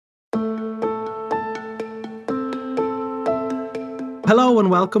Hello and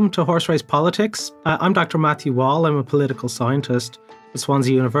welcome to Horse Race Politics. I'm Dr. Matthew Wall. I'm a political scientist at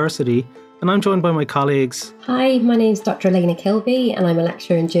Swansea University, and I'm joined by my colleagues. Hi, my name's Dr. Allaina Kilby, and I'm a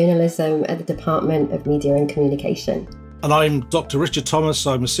lecturer in journalism at the Department of Media and Communication. And I'm Dr. Richard Thomas.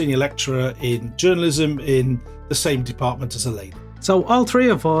 I'm a senior lecturer in journalism in the same department as Allaina. So all three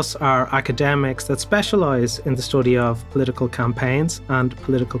of us are academics that specialise in the study of political campaigns and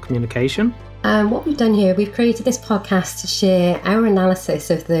political communication. What we've done here, we've created this podcast to share our analysis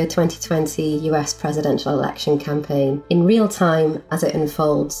of the 2020 US presidential election campaign in real time as it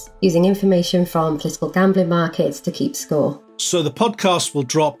unfolds, using information from political gambling markets to keep score. So the podcast will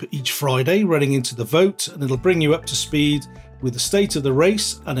drop each Friday running into the vote, and it'll bring you up to speed with the state of the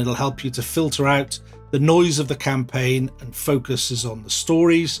race, and it'll help you to filter out the noise of the campaign and focuses on the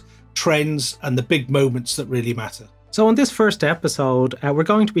stories, trends, and the big moments that really matter. So in this first episode, we're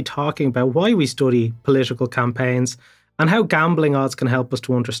going to be talking about why we study political campaigns and how gambling odds can help us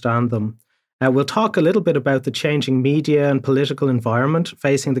to understand them. We'll talk a little bit about the changing media and political environment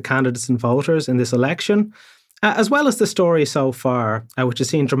facing the candidates and voters in this election, as well as the story so far, which has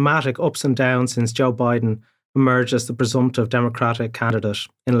seen dramatic ups and downs since Joe Biden emerged as the presumptive Democratic candidate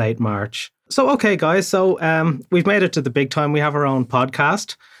in late March. So, okay, guys, so we've made it to the big time. We have our own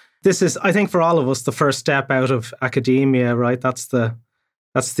podcast. This is, I think, for all of us, the first step out of academia, right? That's the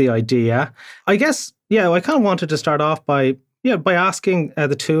idea. I guess, I kind of wanted to start off by asking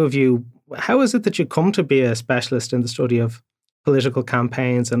the two of you, how is it that you come to be a specialist in the study of political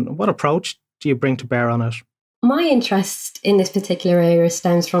campaigns, and what approach do you bring to bear on it? My interest in this particular area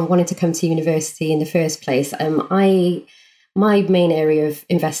stems from wanting to come to university in the first place. My main area of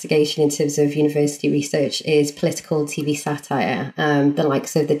investigation in terms of university research is political TV satire, the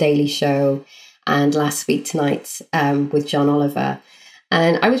likes of The Daily Show and Last Week Tonight with John Oliver.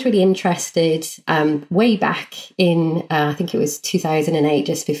 And I was really interested way back in, I think it was 2008,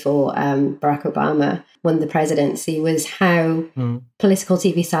 just before Barack Obama won the presidency, was how political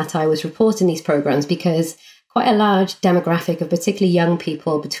TV satire was reported in these programs, because quite a large demographic of particularly young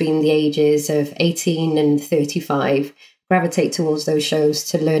people between the ages of 18 and 35 gravitate towards those shows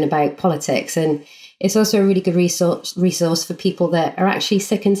to learn about politics. And it's also a really good resource for people that are actually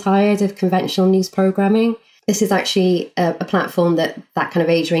sick and tired of conventional news programming. This is actually a platform that kind of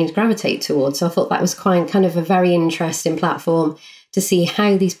age range gravitate towards. So I thought that was kind of a very interesting platform to see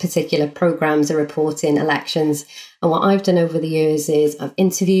how these particular programs are reporting elections. And what I've done over the years is I've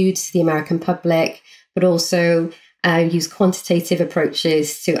interviewed the American public, but also use quantitative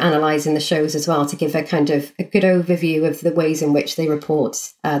approaches to analysing the shows as well, to give a kind of a good overview of the ways in which they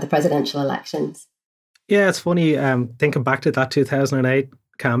report the presidential elections. Yeah, it's funny thinking back to that 2008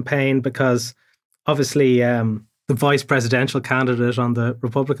 campaign, because obviously the vice presidential candidate on the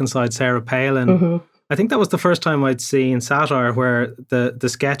Republican side, Sarah Palin, I think that was the first time I'd seen satire where the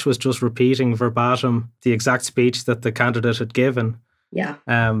sketch was just repeating verbatim the exact speech that the candidate had given. Yeah.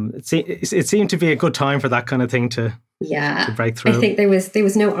 It seemed to be a good time for that kind of thing to break through. I think there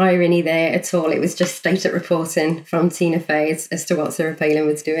was no irony there at all. It was just stated reporting from Tina Fey as to what Sarah Palin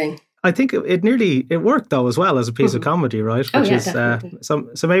was doing. I think it worked though as well as a piece of comedy, right? Which is so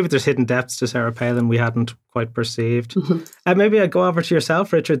maybe there's hidden depths to Sarah Palin we hadn't quite perceived. Maybe I'd go over to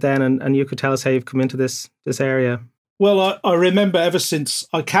yourself, Richard, then, and you could tell us how you've come into this area. Well, I remember ever since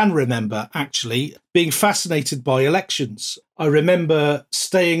I can remember, actually, being fascinated by elections. I remember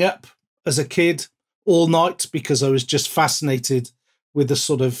staying up as a kid all night because I was just fascinated with the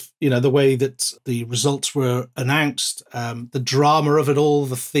sort of, the way that the results were announced, the drama of it all,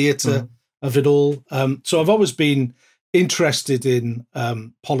 the theatre of it all. So I've always been interested in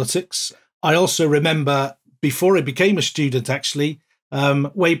politics. I also remember, before I became a student, actually,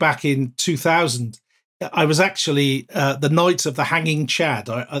 way back in 2000, I was actually the night of the hanging Chad.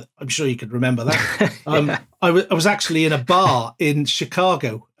 I'm sure you could remember that. I was actually in a bar in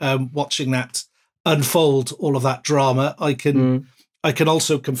Chicago watching that unfold, all of that drama. I can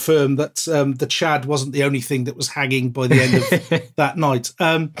also confirm that the Chad wasn't the only thing that was hanging by the end of that night.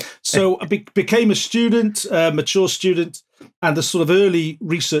 So I became a student, mature student, and the sort of early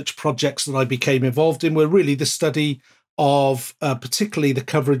research projects that I became involved in were really the study of particularly the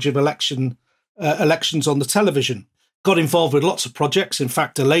coverage of elections on the television. Got involved with lots of projects. In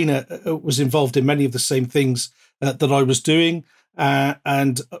fact, Allaina was involved in many of the same things that I was doing,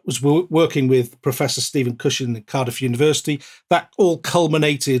 and was working with Professor Stephen Cushion at Cardiff University. That all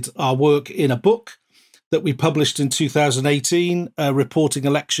culminated our work in a book that we published in 2018, Reporting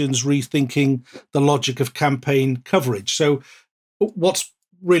Elections, Rethinking the Logic of Campaign Coverage. So what's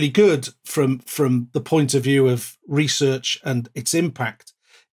really good from the point of view of research and its impact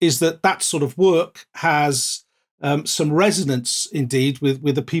is that sort of work has some resonance indeed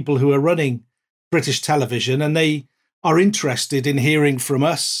with the people who are running British television, and they are interested in hearing from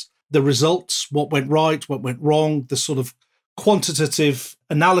us the results, what went right, what went wrong, the sort of quantitative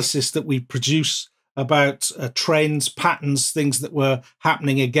analysis that we produce about trends, patterns, things that were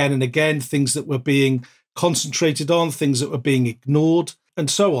happening again and again, things that were being concentrated on, things that were being ignored, and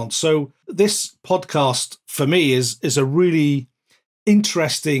so on. So this podcast for me is a really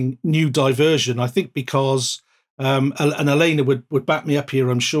interesting new diversion, I think, because, and Allaina would back me up here,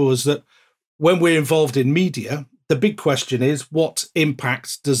 I'm sure, is that when we're involved in media, the big question is, what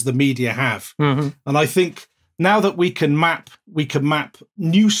impact does the media have? Mm-hmm. And I think now that we can map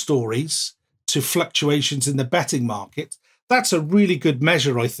news stories to fluctuations in the betting market, that's a really good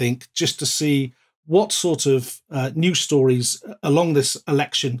measure, I think, just to see what sort of news stories along this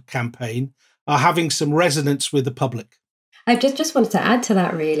election campaign are having some resonance with the public. I just wanted to add to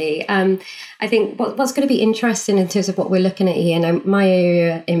that, really. I think what's going to be interesting in terms of what we're looking at here, and my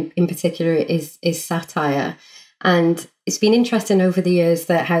area in particular is satire. And it's been interesting over the years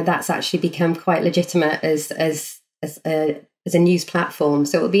that how that's actually become quite legitimate as a news platform.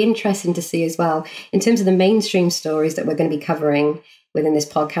 So it'll be interesting to see as well, in terms of the mainstream stories that we're going to be covering within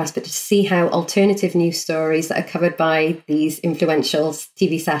this podcast, but to see how alternative news stories that are covered by these influential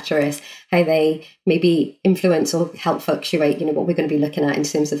TV satirists, how they maybe influence or help fluctuate, what we're going to be looking at in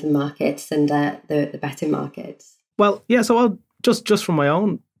terms of the markets and the betting markets. Well, yeah, so I'll just from my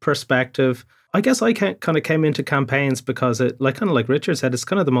own perspective, I guess I kind of came into campaigns because it, like Richard said, it's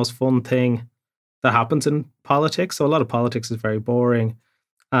kind of the most fun thing that happens in politics. So a lot of politics is very boring.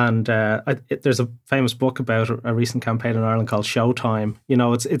 And there's a famous book about a recent campaign in Ireland called Showtime.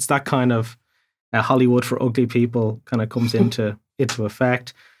 It's that kind of Hollywood for ugly people kind of comes into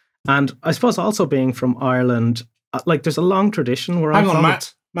effect. And I suppose also being from Ireland, there's a long tradition where I'm from. Hang on,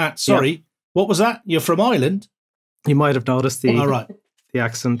 Matt, sorry. Yeah. What was that? You're from Ireland? You might have noticed the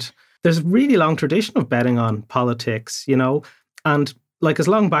accent. There's a really long tradition of betting on politics, and as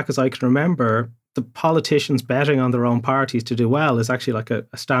long back as I can remember, the politicians betting on their own parties to do well is actually like a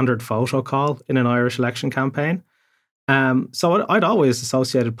standard photo call in an Irish election campaign. So I'd always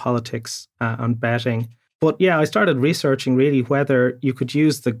associated politics and betting. But yeah, I started researching really whether you could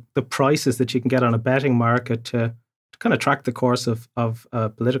use the prices that you can get on a betting market to kind of track the course of a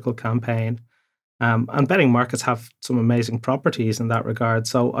political campaign. And betting markets have some amazing properties in that regard.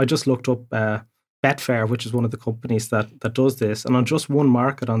 So I just looked up Betfair, which is one of the companies that does this. And on just one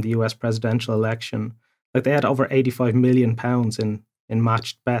market on the US presidential election, they had over £85 million in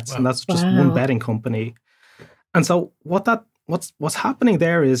matched bets. Wow. And that's just one betting company. And so what's happening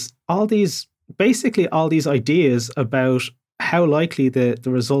there is all these ideas about how likely the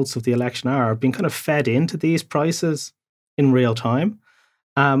results of the election are being kind of fed into these prices in real time.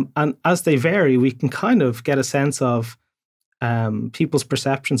 And as they vary, we can kind of get a sense of people's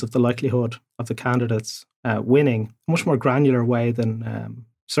perceptions of the likelihood of the candidates winning in a much more granular way than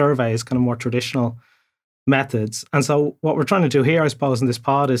surveys, kind of more traditional methods. And so what we're trying to do here, I suppose, in this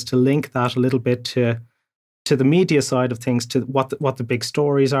pod is to link that a little bit to the media side of things, to what the big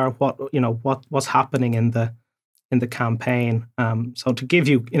stories are, what's happening in the campaign. So to give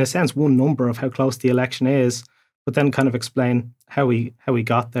you, in a sense, one number of how close the election is, but then kind of explain how we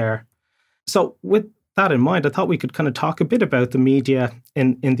got there. So with that in mind, I thought we could kind of talk a bit about the media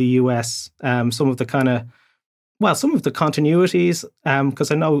in the US, some of the continuities,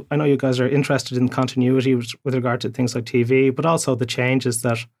 because I know you guys are interested in continuity with regard to things like TV, but also the changes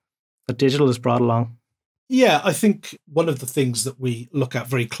that digital has brought along. Yeah, I think one of the things that we look at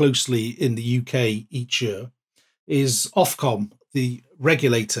very closely in the UK each year is Ofcom, the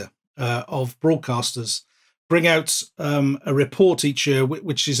regulator of broadcasters, bring out a report each year,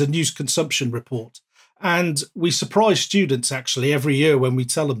 which is a news consumption report. And we surprise students actually every year when we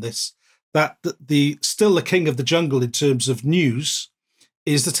tell them this, that still the king of the jungle in terms of news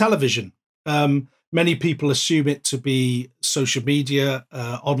is the television. Many people assume it to be social media,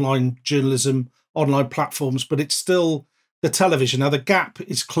 online journalism, online platforms, but it's still the television. Now, the gap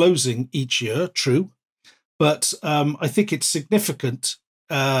is closing each year, true, but I think it's significant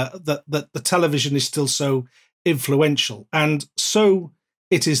that the television is still so influential. And so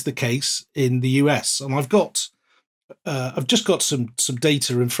it is the case in the US. And I've just got some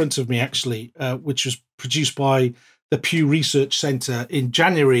data in front of me, actually, which was produced by the Pew Research Center in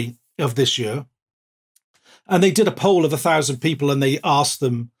January of this year. And they did a poll of 1,000 people, and they asked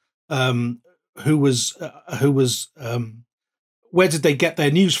them where did they get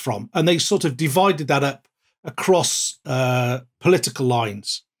their news from? And they sort of divided that up across political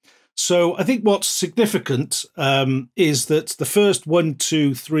lines. So I think what's significant is that the first 1,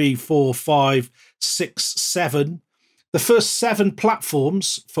 2, 3, 4, 5, 6, 7, the first 7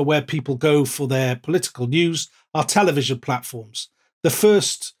 platforms for where people go for their political news are television platforms. The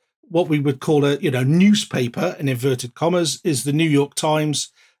first, what we would call a newspaper in inverted commas, is the New York Times,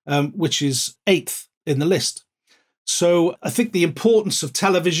 which is 8th in the list. So I think the importance of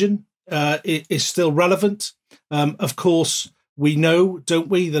television is still relevant. Of course, we know, don't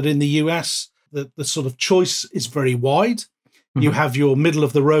we, that in the US, the sort of choice is very wide. Mm-hmm. You have your middle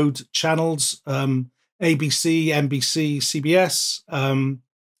of the road channels, ABC, NBC, CBS,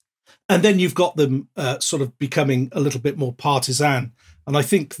 and then you've got them sort of becoming a little bit more partisan. And I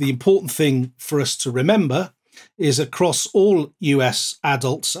think the important thing for us to remember is across all US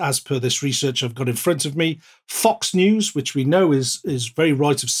adults, as per this research I've got in front of me, Fox News, which we know is very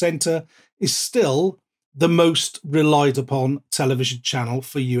right of centre, is still the most relied upon television channel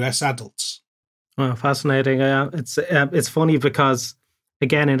for US adults. Oh, fascinating. It's funny because,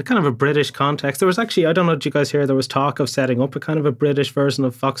 again, in a kind of a British context, there was actually, I don't know, did you guys hear, there was talk of setting up a kind of a British version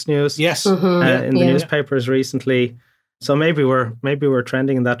of Fox News? Yes. Mm-hmm. In the newspapers recently. So maybe we're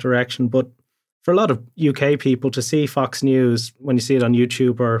trending in that direction. But for a lot of UK people to see Fox News, when you see it on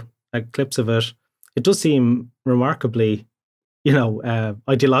YouTube or clips of it, it does seem remarkably,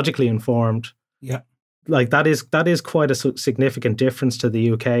 ideologically informed. Yeah. Like that is quite a significant difference to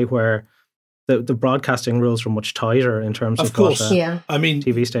the UK, where the broadcasting rules are much tighter in terms of course. I mean,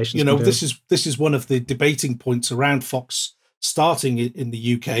 TV stations. This is one of the debating points around Fox starting in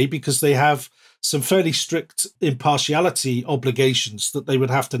the UK, because they have some fairly strict impartiality obligations that they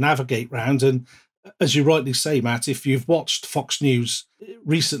would have to navigate round. And as you rightly say, Matt, if you've watched Fox News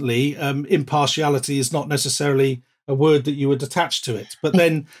recently, impartiality is not necessarily a word that you would attach to it. But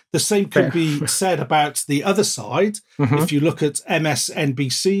then the same could be said about the other side. Mm-hmm. If you look at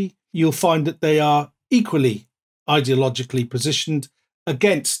MSNBC, you'll find that they are equally ideologically positioned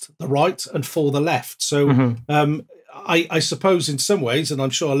against the right and for the left. So mm-hmm. I suppose in some ways, and I'm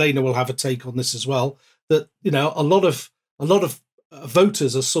sure Allaina will have a take on this as well, that a lot of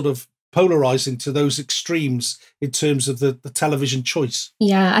voters are sort of polarizing to those extremes in terms of the television choice.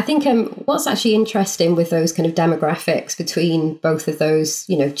 Yeah, I think what's actually interesting with those kind of demographics between both of those,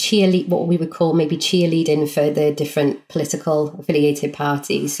 what we would call maybe cheerleading for the different political affiliated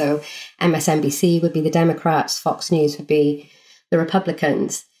parties. So MSNBC would be the Democrats, Fox News would be the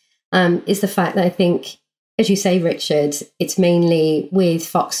Republicans, is the fact that I think, as you say, Richard, it's mainly with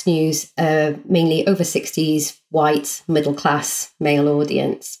Fox News, mainly over 60s, white, middle-class male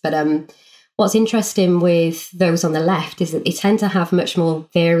audience. But what's interesting with those on the left is that they tend to have much more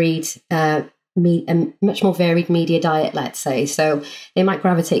varied media diet, let's say. So they might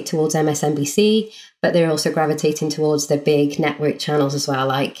gravitate towards MSNBC, but they're also gravitating towards the big network channels as well,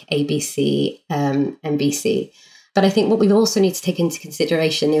 like ABC, NBC. But I think what we also need to take into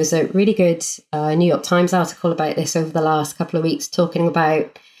consideration, there was a really good New York Times article about this over the last couple of weeks, talking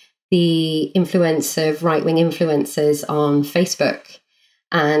about the influence of right-wing influencers on Facebook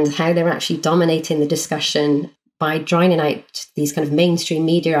and how they're actually dominating the discussion by drowning out these kind of mainstream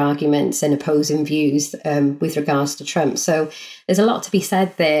media arguments and opposing views with regards to Trump. So there's a lot to be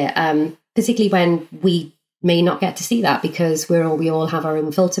said there, particularly when we may not get to see that because we all have our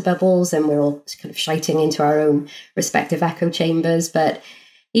own filter bubbles and we're all kind of shiting into our own respective echo chambers. But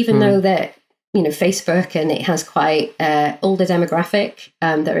even though that, Facebook and it has quite older demographic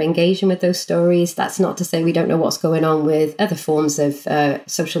that are engaging with those stories, that's not to say we don't know what's going on with other forms of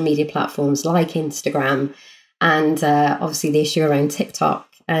social media platforms like Instagram and obviously the issue around TikTok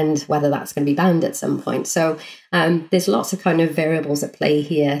and whether that's going to be banned at some point. So there's lots of kind of variables at play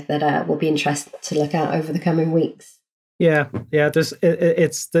here that will be interesting to look at over the coming weeks. Yeah.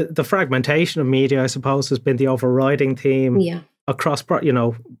 It's the fragmentation of media, I suppose, has been the overriding theme across,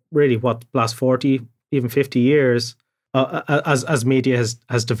 really what last 40, even 50 years as media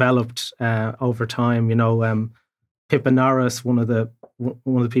has developed over time. Pippa Norris, one of the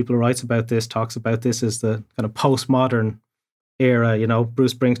people who writes about this, talks about this as the kind of postmodern era.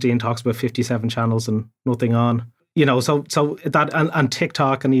 Bruce Springsteen talks about 57 channels and nothing on. So that and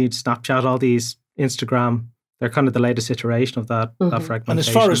TikTok and Snapchat, all these, Instagram, they're kind of the latest iteration of that fragmentation. And as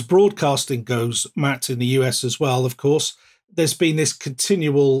far as broadcasting goes, Matt, in the US as well, of course, there's been this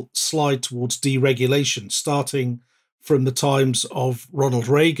continual slide towards deregulation, starting from the times of Ronald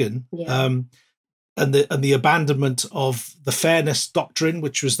Reagan, and the abandonment of the fairness doctrine,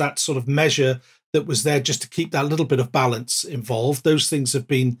 which was that sort of measure that was there just to keep that little bit of balance involved. Those things have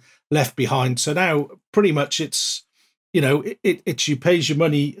been left behind. So now pretty much it's, it's you pays your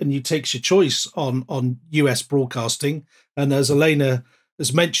money and you takes your choice on US broadcasting. And as Allaina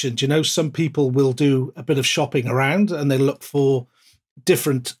as mentioned, some people will do a bit of shopping around and they look for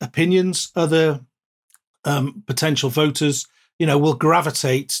different opinions. Other potential voters, will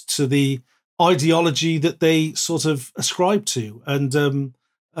gravitate to the ideology that they sort of ascribe to. And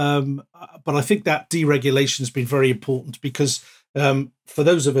but I think that deregulation has been very important because for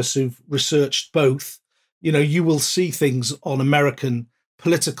those of us who've researched both, you will see things on American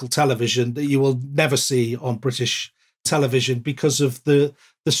political television that you will never see on British television because of the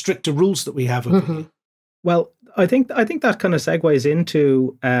stricter rules that we have over here. Well, I think that kind of segues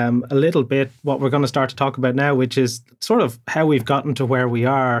into a little bit what we're going to start to talk about now, which is sort of how we've gotten to where we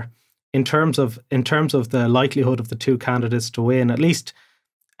are in terms of the likelihood of the two candidates to win, at least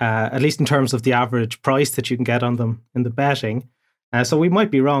in terms of the average price that you can get on them in the betting. So we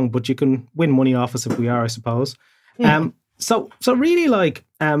might be wrong, but you can win money off us if we are, I suppose. So really,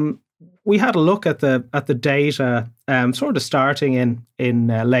 we had a look at the data, sort of starting in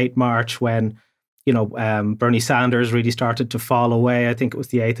late March when Bernie Sanders really started to fall away. I think it was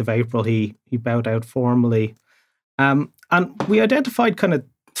the 8th of April he bowed out formally, and we identified kind of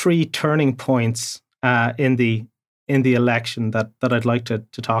 3 turning points in the election that I'd like to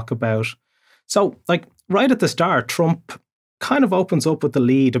talk about. So, right at the start, Trump kind of opens up with the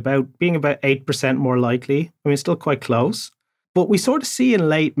lead about being about 8% more likely. I mean, still quite close. But we sort of see in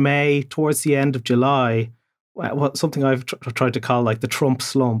late May, towards the end of July, something I've tried to call the Trump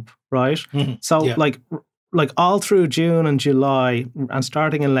slump, right? So yeah. All through June and July and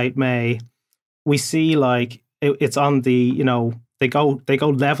starting in late May, we see it's on the, they go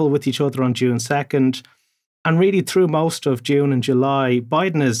level with each other on June 2nd. And really through most of June and July,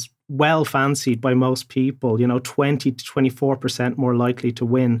 Biden is well fancied by most people, 20 to 24% more likely to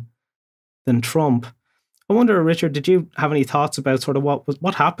win than Trump. I wonder, Richard, did you have any thoughts about sort of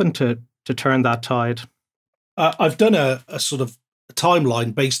what happened to turn that tide? I've done a sort of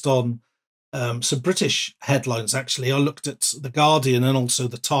timeline based on some British headlines, actually. I looked at The Guardian and also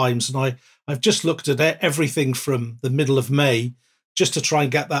The Times, and I've just looked at everything from the middle of May just to try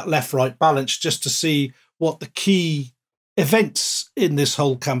and get that left-right balance, just to see what the key events in this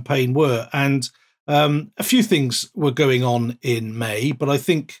whole campaign were. And a few things were going on in May, but I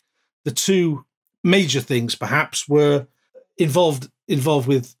think the 2 major things perhaps were involved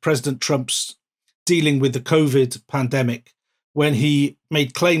with President Trump's dealing with the COVID pandemic, when he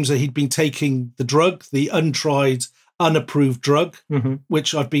made claims that he'd been taking the drug, the untried, unapproved drug,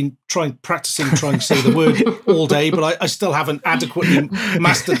 which I've been practicing trying to say the word all day, but I still haven't adequately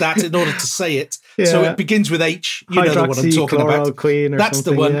mastered that in order to say it. Yeah. So it begins with H. You know what I'm talking about. That's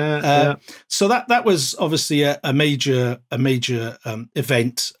the one. Yeah. So that was obviously a major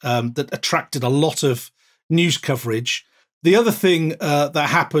event that attracted a lot of news coverage. The other thing that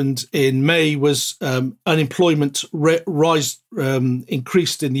happened in May was unemployment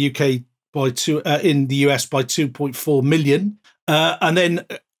increased in the UK in the US by 2.4 million. And then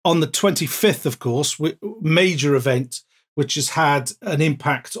on the 25th, of course, major event, which has had an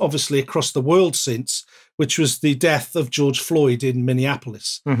impact, obviously, across the world since, which was the death of George Floyd in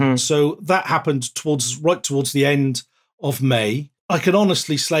Minneapolis. So that happened right towards the end of May. I can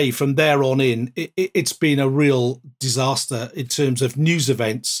honestly say from there on in, it's been a real disaster in terms of news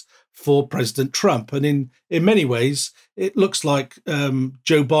events for President Trump. And in many ways, it looks like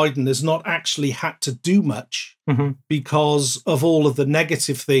Joe Biden has not actually had to do much because of all of the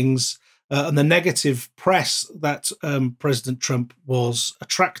negative things and the negative press that President Trump was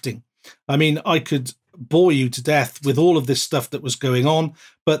attracting. I mean, I could bore you to death with all of this stuff that was going on,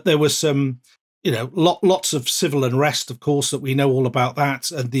 but there was some, lots of civil unrest, of course, that we know all about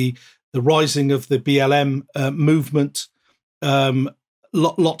that, and the rising of the BLM movement.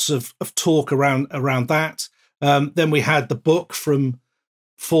 Lots of talk around that. Then we had the book from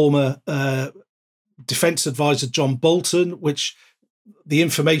former defense advisor John Bolton, which the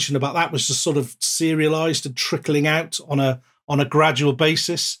information about that was just sort of serialized and trickling out on a gradual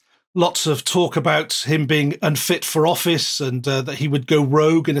basis. Lots of talk about him being unfit for office and that he would go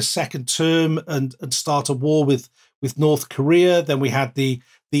rogue in a second term and start a war with North Korea. Then we had the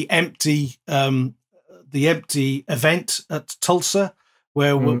empty event at Tulsa,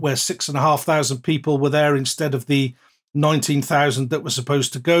 where 6,500 people were there instead of the 19,000 that were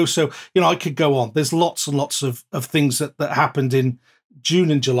supposed to go. So, I could go on. There's lots and lots of things that happened in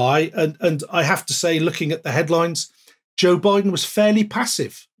June and July. And I have to say, looking at the headlines, Joe Biden was fairly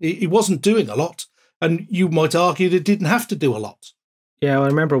passive. He wasn't doing a lot. And you might argue that he didn't have to do a lot. Yeah, I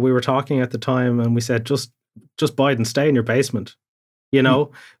remember we were talking at the time and we said, just Biden, stay in your basement. Let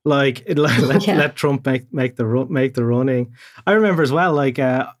Trump make the running. I remember as well,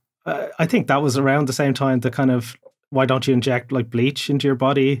 I think that was around the same time the kind of why don't you inject like bleach into your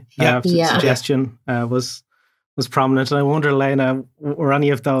body? Yeah. Suggestion was prominent. And I wonder, Allaina, were any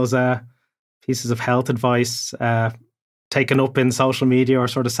of those pieces of health advice taken up in social media or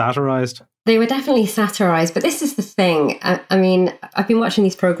sort of satirized? They were definitely satirized, but this is the thing. I mean, I've been watching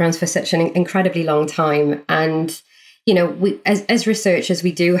these programs for such an incredibly long time, and we, as researchers,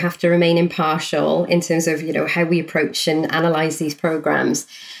 we do have to remain impartial in terms of how we approach and analyze these programs.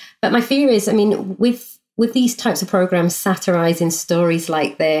 But my fear is, I mean, with these types of programs satirizing stories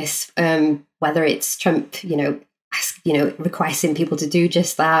like this, whether it's Trump, requesting people to do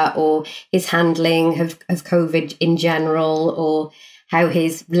just that, or his handling of COVID in general, or how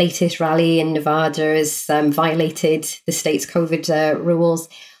his latest rally in Nevada has violated the state's COVID rules.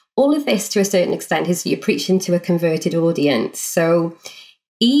 All of this, to a certain extent, is you're preaching to a converted audience. So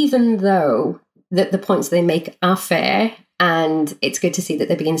even though the points they make are fair, and it's good to see that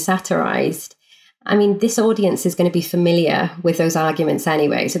they're being satirized, I mean, this audience is going to be familiar with those arguments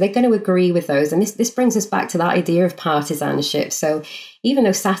anyway, so they're going to agree with those. And this brings us back to that idea of partisanship. So even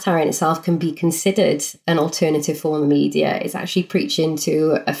though satire in itself can be considered an alternative form of media, it's actually preaching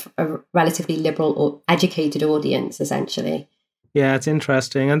to a relatively liberal or educated audience, essentially. Yeah, it's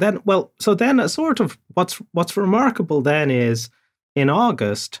interesting. And then, a sort of what's remarkable then is in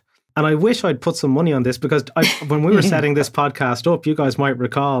August, and I wish I'd put some money on this, because when we were setting this podcast up, you guys might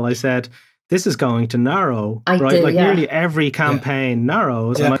recall, I said, this is going to narrow, right? Nearly every campaign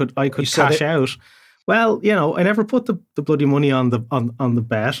narrows, and I could cash out. Well, I never put the bloody money on the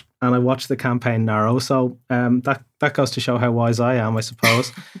bet, and I watched the campaign narrow. So that goes to show how wise I am, I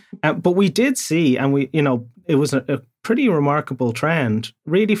suppose. But we did see, and it was a pretty remarkable trend,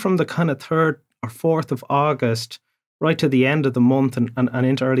 really, from the kind of 3rd or 4th of August right to the end of the month and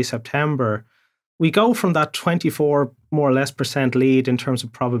into early September. We go from that 24 more or less % lead in terms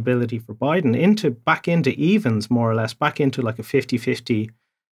of probability for Biden back into evens, more or less, back into like a 50-50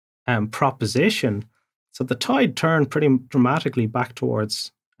 proposition. So the tide turned pretty dramatically back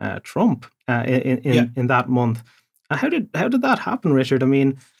towards Trump in that month. How did that happen, Richard? I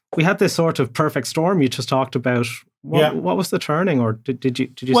mean, we had this sort of perfect storm you just talked about. What was the turning, or did you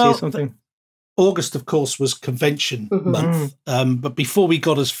see something? August, of course, was convention month. But before we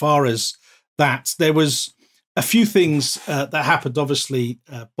got as far as that, there was a few things that happened. Obviously,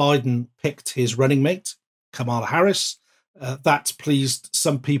 Biden picked his running mate, Kamala Harris. That pleased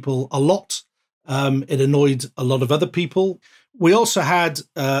some people a lot. It annoyed a lot of other people. We also had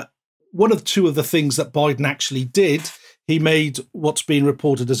two of the things that Biden actually did. He made what's been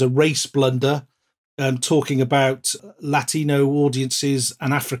reported as a race blunder, talking about Latino audiences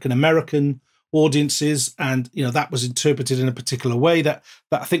and African American audiences, and that was interpreted in a particular way that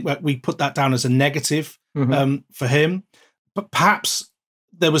I think we put that down as a negative for him. But perhaps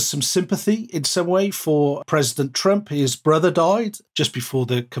there was some sympathy in some way for President Trump. His brother died just before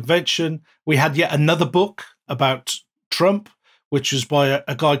the convention. We had yet another book about Trump, which was by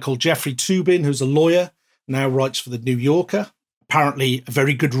a guy called Jeffrey Toobin, who's a lawyer, now writes for the New Yorker. Apparently a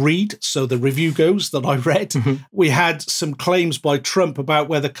very good read, so the review goes, that I read. We had some claims by Trump about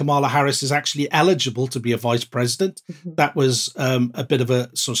whether Kamala Harris is actually eligible to be a vice president. That was a bit of a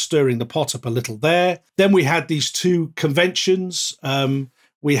sort of stirring the pot up a little there. Then we had these two conventions.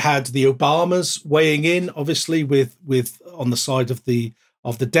 We had the Obamas weighing in, obviously, with on the side of the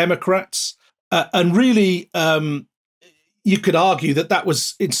Democrats, and really. You could argue that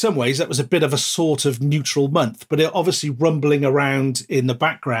was, in some ways, that was a bit of a sort of neutral month, but it obviously rumbling around in the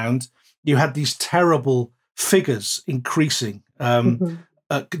background, you had these terrible figures increasing, COVID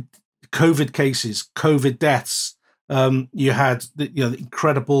cases, COVID deaths. You had the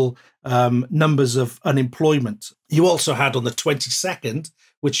incredible numbers of unemployment. You also had on the 22nd,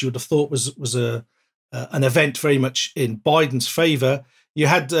 which you would have thought was an event very much in Biden's favor. You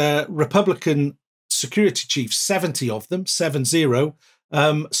had Republican security chiefs, 70 of them, 70,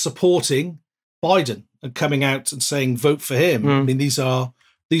 supporting Biden and coming out and saying, vote for him. I mean, these are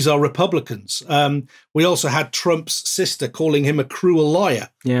Republicans. We also had Trump's sister calling him a cruel liar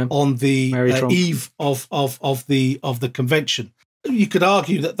on the eve of the convention. You could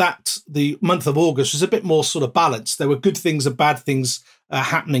argue that the month of August was a bit more sort of balanced. There were good things and bad things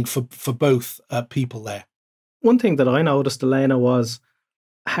happening for both people there. One thing that I noticed, Allaina, was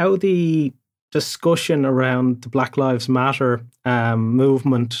how the discussion around the Black Lives Matter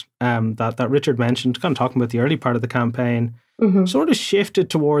movement that Richard mentioned, kind of talking about the early part of the campaign, sort of shifted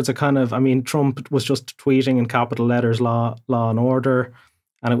towards a kind of, I mean, Trump was just tweeting in capital letters, law and order,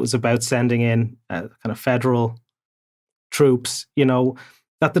 and it was about sending in kind of federal troops,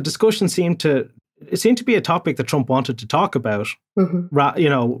 that the discussion seemed to be a topic that Trump wanted to talk about,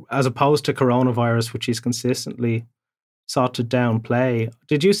 as opposed to coronavirus, which he's consistently sought to downplay.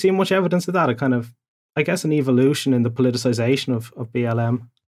 Did you see much evidence of that? A kind of, I guess, an evolution in the politicization of BLM?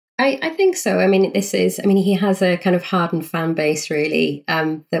 I think so. I mean, he has a kind of hardened fan base, really,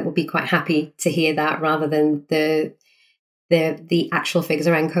 that will be quite happy to hear that, rather than the actual figures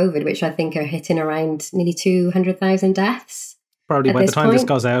around COVID, which I think are hitting around nearly 200,000 deaths. Probably by the time this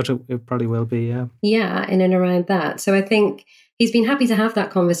goes out, it probably will be, yeah. Yeah, in and around that. So I think he's been happy to have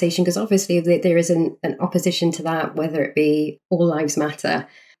that conversation, because obviously there is an opposition to that, whether it be All Lives Matter.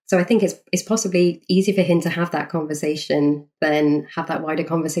 So I think it's possibly easy for him to have that conversation than have that wider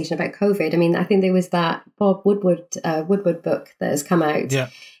conversation about COVID. I mean, I think there was that Bob Woodward book that has come out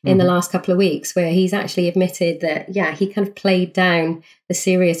in the last couple of weeks, where he's actually admitted that, yeah, he kind of played down the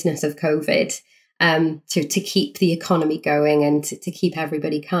seriousness of COVID to keep the economy going and to keep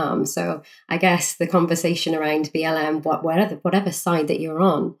everybody calm. So I guess the conversation around BLM, whatever side that you're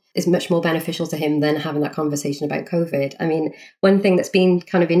on, is much more beneficial to him than having that conversation about COVID. I mean, one thing that's been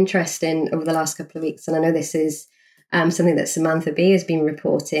kind of interesting over the last couple of weeks, and I know this is something that Samantha Bee has been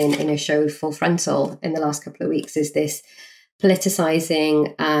reporting in a show Full Frontal in the last couple of weeks, is this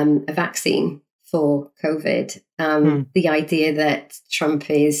politicizing a vaccine for COVID. The idea that Trump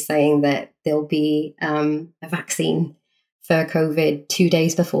is saying that there'll be a vaccine for COVID 2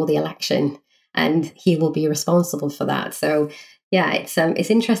 days before the election, and he will be responsible for that. So yeah, it's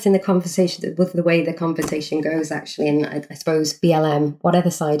interesting, the conversation, with the way the conversation goes, actually, and I suppose BLM, whatever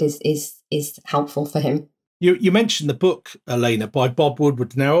side is helpful for him. You mentioned the book, Allaina, by Bob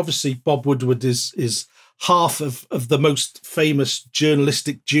Woodward. Now, obviously, Bob Woodward is half of the most famous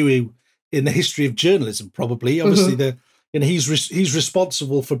journalistic duo in the history of journalism, probably. Obviously, he's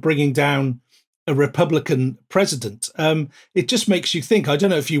responsible for bringing down a Republican president. It just makes you think. I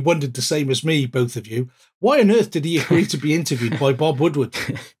don't know if you wondered the same as me, both of you. Why on earth did he agree to be interviewed by Bob Woodward?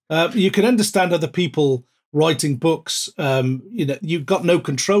 You can understand other people writing books. You've got no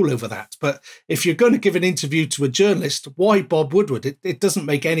control over that. But if you're going to give an interview to a journalist, why Bob Woodward? It doesn't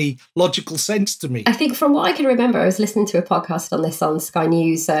make any logical sense to me. I think from what I can remember, I was listening to a podcast on this on Sky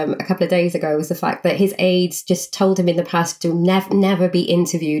News a couple of days ago, was the fact that his aides just told him in the past to never be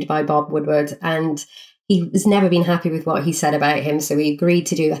interviewed by Bob Woodward. And he has never been happy with what he said about him. So he agreed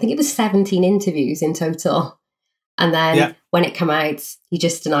to do, I think it was 17 interviews in total. And then when it came out, he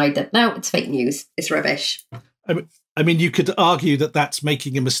just denied that, no, it's fake news. It's rubbish. I mean, you could argue that that's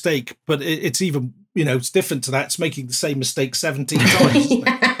making a mistake, but it's even, it's different to that. It's making the same mistake 17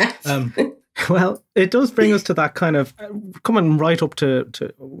 times. Well, it does bring us to that kind of coming right up to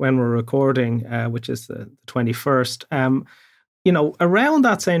when we're recording, which is the 21st. Around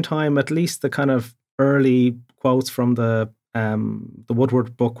that same time, at least the kind of early quotes from the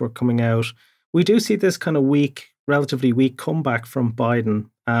Woodward book were coming out. We do see this kind of relatively weak comeback from Biden,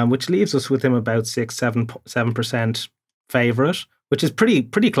 which leaves us with him about 7% favourite, which is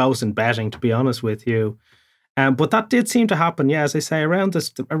pretty close in betting, to be honest with you. But that did seem to happen, yeah, as I say, around the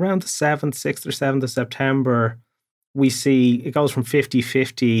 6th or 7th of September, we see it goes from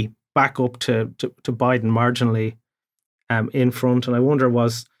 50-50 back up to Biden marginally in front. And I wonder,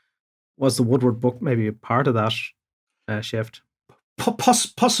 was the Woodward book maybe a part of that shift?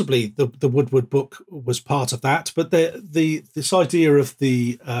 Possibly the Woodward book was part of that, but this idea of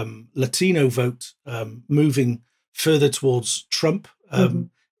the Latino vote moving further towards Trump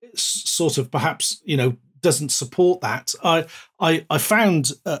sort of perhaps doesn't support that. I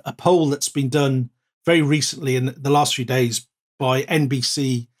found a poll that's been done very recently in the last few days by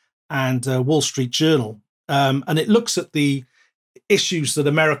NBC and Wall Street Journal, and it looks at the issues that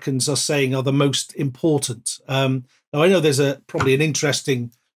Americans are saying are the most important. Now, I know there's probably an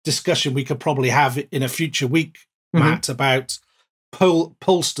interesting discussion we could probably have in a future week, Matt, about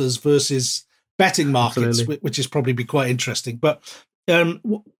pollsters versus betting markets, which is probably be quite interesting. But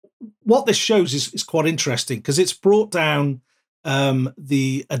what this shows is quite interesting, because it's brought down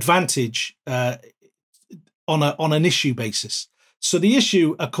the advantage on an issue basis. So the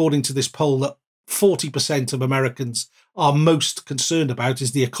issue, according to this poll, that 40% of Americans are most concerned about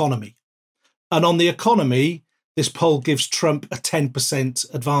is the economy. And on the economy, this poll gives Trump a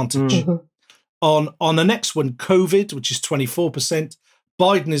 10% advantage. On the next one, COVID, which is 24%,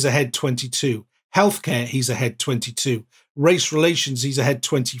 Biden is ahead 22. Healthcare, he's ahead 22. Race relations, he's ahead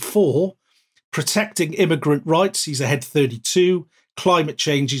 24. Protecting immigrant rights, he's ahead 32. Climate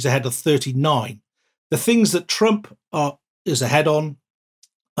change, he's ahead of 39. The things that Trump is ahead on,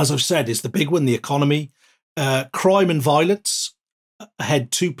 as I've said, is the big one, the economy. Crime and violence,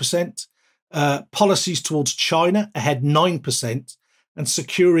 ahead 2%. Policies towards China, ahead 9%. And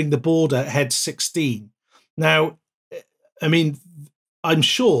securing the border, ahead 16%. Now, I mean, I'm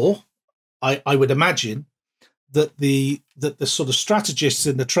sure, I would imagine, that the sort of strategists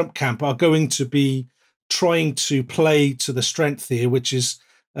in the Trump camp are going to be trying to play to the strength here, which is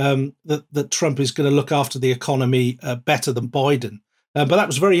that Trump is going to look after the economy better than Biden. But that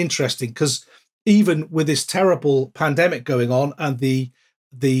was very interesting because even with this terrible pandemic going on and the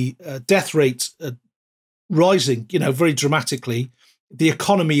death rate rising, very dramatically, the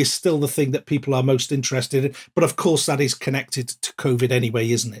economy is still the thing that people are most interested in. But of course, that is connected to COVID anyway,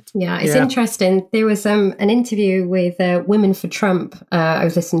 isn't it? Yeah, it's interesting. There was an interview with Women for Trump I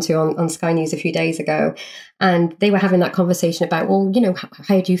was listening to on Sky News a few days ago. And they were having that conversation about, well,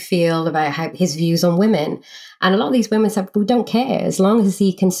 how do you feel about his views on women? And a lot of these women said, we don't care. As long as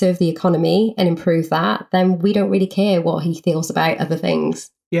he can serve the economy and improve that, then we don't really care what he feels about other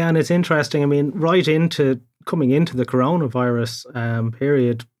things. Yeah, and it's interesting. I mean, coming into the coronavirus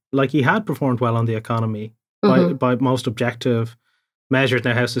period, like he had performed well on the economy by most objective measures.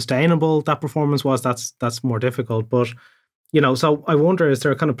 Now, how sustainable that performance was, that's more difficult. But, so I wonder, is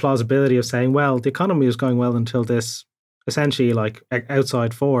there a kind of plausibility of saying, well, the economy was going well until this essentially like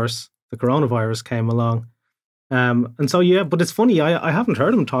outside force, the coronavirus, came along. And so, but it's funny, I haven't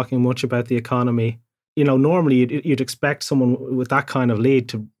heard him talking much about the economy. Normally you'd expect someone with that kind of lead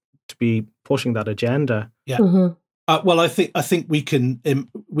to be pushing that agenda. Yeah. Well, I think we can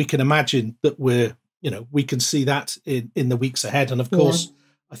imagine that we can see that in the weeks ahead. And of course,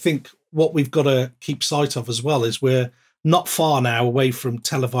 I think what we've got to keep sight of as well is we're not far now away from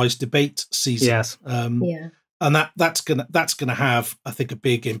televised debate season. Yes. And that's gonna have, I think, a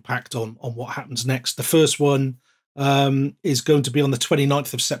big impact on what happens next. The first one is going to be on the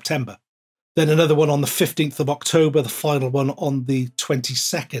 29th of September. Then another one on the 15th of October, the final one on the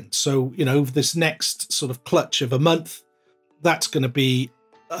 22nd. So, this next sort of clutch of a month, I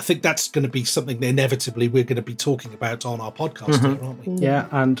think that's going to be something that inevitably we're going to be talking about on our podcast here, aren't we? Yeah,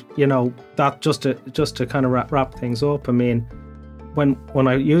 and, that just to kind of wrap things up, I mean, when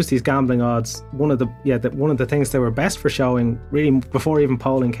I use these gambling odds, one of the things they were best for showing, really, before even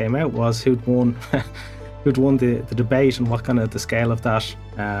polling came out, was who'd won the debate and what kind of the scale of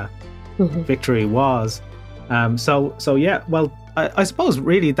that victory was. So yeah, well, I suppose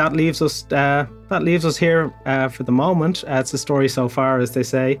really that leaves us here for the moment. It's a story so far, as they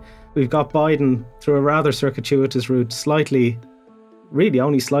say. We've got Biden through a rather circuitous route,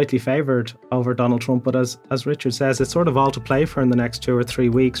 only slightly favoured over Donald Trump. But as Richard says, it's sort of all to play for in the next 2 or 3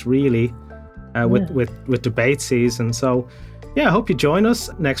 weeks, really, with debate season. So yeah, I hope you join us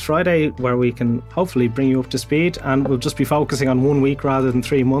next Friday, where we can hopefully bring you up to speed, and we'll just be focusing on 1 week rather than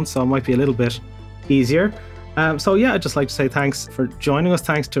 3 months, so it might be a little bit easier. So yeah, I'd just like to say thanks for joining us.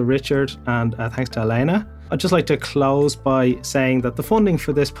 Thanks to Richard and thanks to Allaina. I'd just like to close by saying that the funding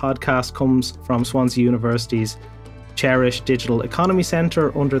for this podcast comes from Swansea University's Cherish Digital Economy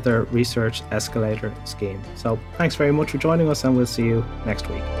Centre under their Research Escalator scheme. So thanks very much for joining us, and we'll see you next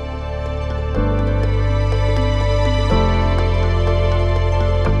week.